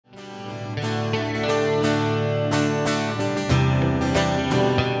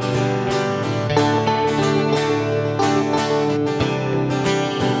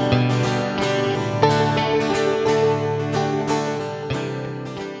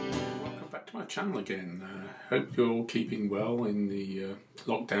back to my channel again. Hope you're all keeping well in the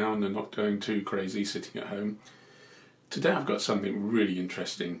lockdown and not going too crazy sitting at home. Today I've got something really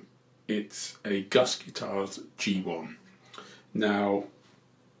interesting. It's a Gus Guitars G1. Now,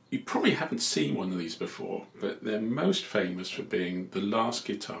 you probably haven't seen one of these before, but they're most famous for being the last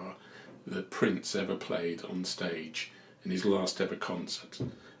guitar that Prince ever played on stage in his last ever concert.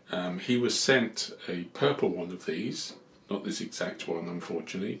 He was sent a purple one of these, not this exact one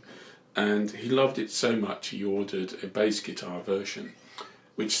unfortunately, and he loved it so much he ordered a bass guitar version,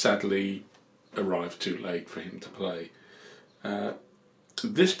 which sadly arrived too late for him to play.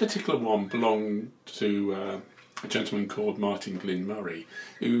 This particular one belonged to a gentleman called Martin Glynn Murray,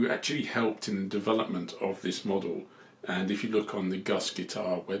 who actually helped in the development of this model. And if you look on the Gus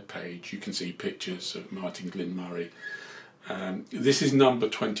Guitar webpage, you can see pictures of Martin Glynn Murray. This is number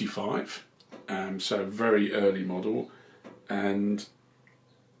 25, so a very early model. And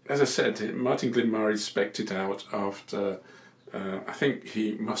as I said, Martin Glynn Murray spec'd it out after, I think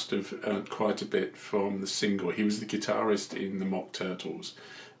he must have earned quite a bit from the single. He was the guitarist in the Mock Turtles,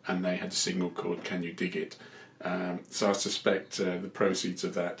 and they had a single called Can You Dig It? So I suspect the proceeds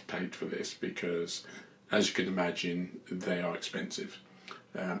of that paid for this, because as you can imagine, they are expensive.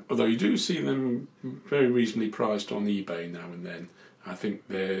 Although you do see them very reasonably priced on eBay now and then. I think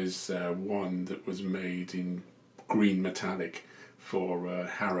there's one that was made in green metallic for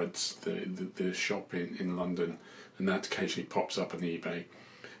Harrods, the shop in London, and that occasionally pops up on eBay.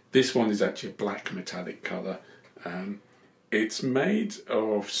 This one is actually a black metallic colour. It's made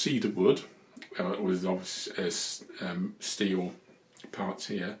of cedar wood, with obviously steel parts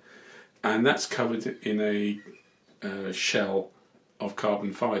here, and that's covered in a shell of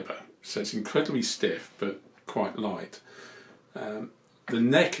carbon fibre, so it's incredibly stiff but quite light. The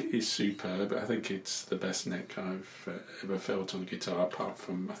neck is superb. I think it's the best neck I've ever felt on a guitar, apart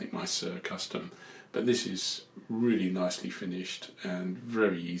from I think my Sir Custom, but this is really nicely finished and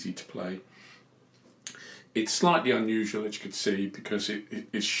very easy to play. It's slightly unusual, as you can see, because it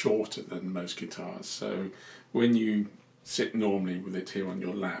is shorter than most guitars, so when you sit normally with it here on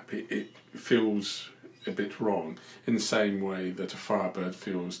your lap, it feels a bit wrong, in the same way that a Firebird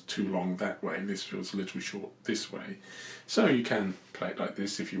feels too long that way. This feels a little short this way. So you can play it like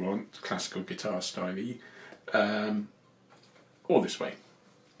this if you want, classical guitar style-y, or this way.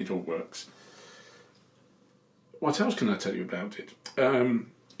 It all works. What else can I tell you about it?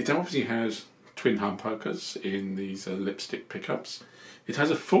 It obviously has twin humbuckers in these lipstick pickups. It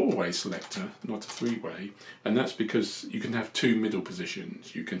has a four-way selector, not a three-way, and that's because you can have two middle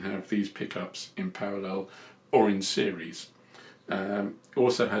positions. You can have these pickups in parallel or in series. It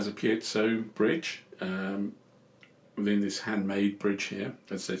also has a piezo bridge within this handmade bridge here.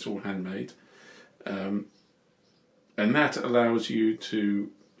 As I say, it's all handmade. And that allows you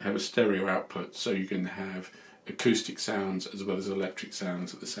to have a stereo output, so you can have acoustic sounds as well as electric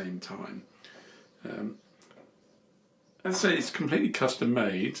sounds at the same time. I'd say it's completely custom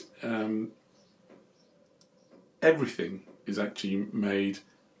made. Everything is actually made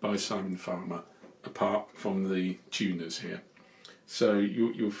by Simon Farmer, apart from the tuners here. So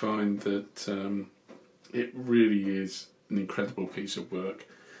you'll find that it really is an incredible piece of work.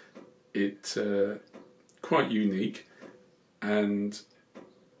 It's quite unique, and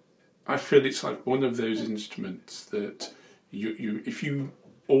I feel it's like one of those instruments that if you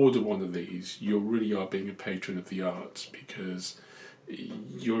order one of these, you really are being a patron of the arts, because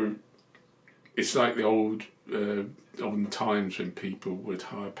it's like the olden times when people would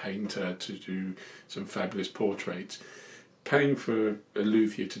hire a painter to do some fabulous portraits. Paying for a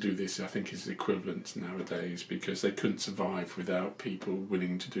luthier to do this, I think, is equivalent nowadays, because they couldn't survive without people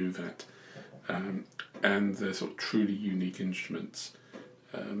willing to do that. And they're sort of truly unique instruments.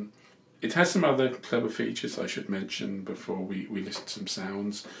 It has some other clever features I should mention before we list some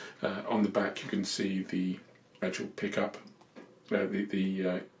sounds. On the back you can see the actual pickup.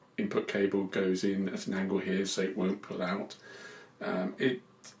 The input cable goes in at an angle here, so it won't pull out.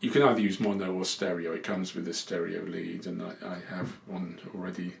 You can either use mono or stereo. It comes with a stereo lead, and I have one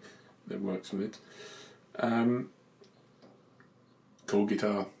already that works with it. Cool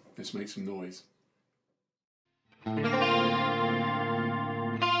guitar. Let's make some noise.